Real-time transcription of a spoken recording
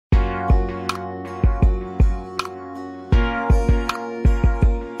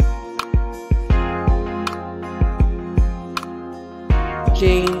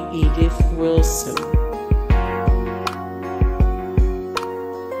Jane Edith Wilson,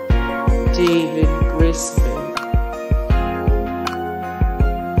 David Brisbane,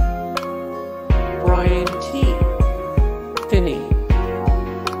 Brian T. Finney,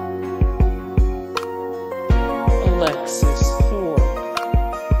 Alexis Ford,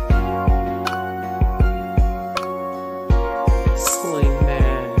 Sling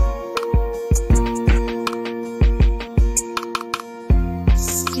Man,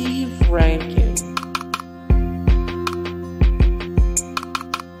 Steve Rankin,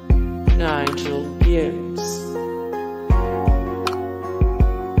 Nigel Gibbs,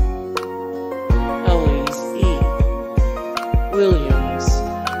 Elise E. Williams,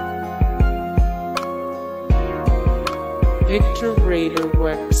 Victor Rader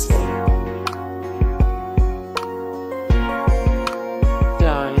Wexler,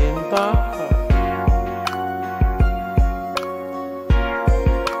 Diane Bacher,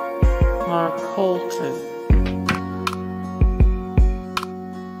 Mark Holton,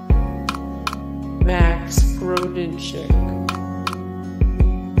 Max Grodenchik,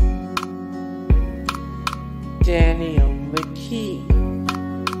 Daniel McKee,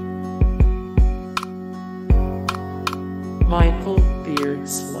 Michael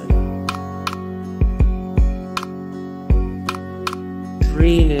Beardsley,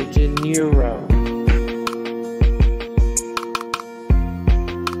 Drina De Niro,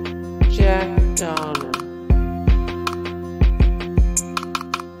 Jack Donner,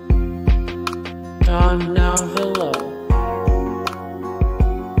 Don Navillo,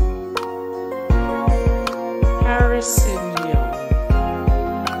 Harrison Young,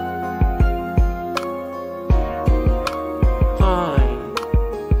 Pine,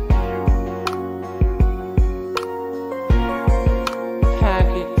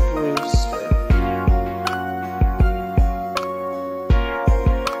 Paget Brewster,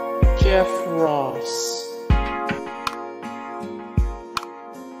 Jeff Ross,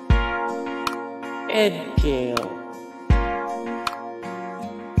 Ed Gale,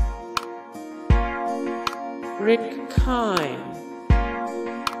 Rick Kine,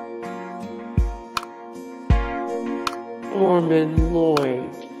 Orman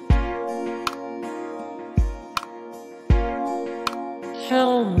Lloyd,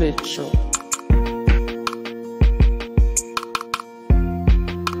 Kel Mitchell,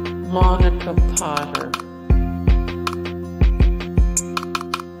 Monica Potter,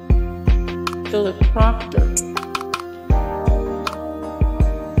 Philip Proctor,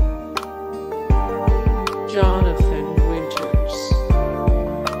 Jonathan Winters,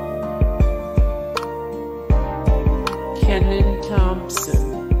 Kenan Thompson,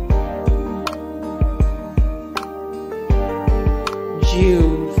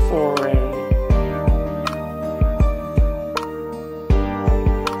 June Foray,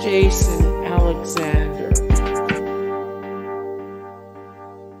 Jason Alexander,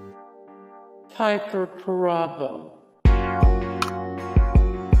 Piper Parabo,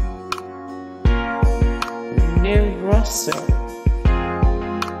 Nir Russo,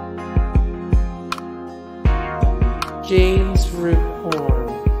 James Ripphorn,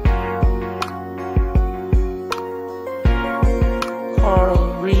 Carl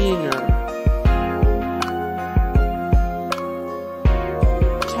Riener,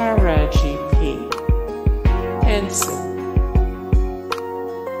 Taraji P. Henson,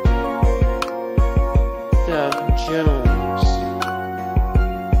 Doug Jones,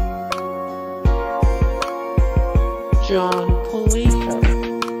 John Polico,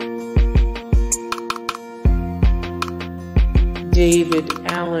 David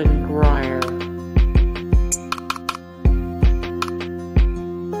Allen Grier,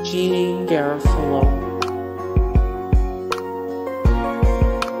 Jeanine Garofalo,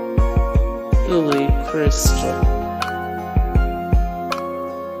 Billy Crystal,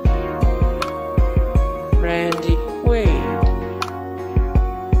 Randy Quaid,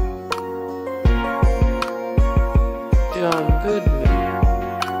 John Goodman,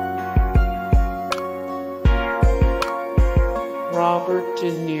 Robert De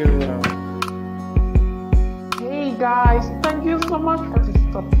Niro. Hey guys, thank you so much for the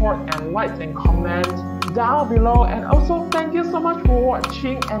support and likes and comments down below, and also thank you so much for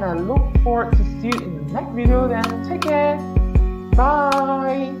watching, and I look forward to see you in the next video. Then take care,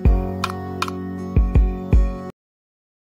 bye.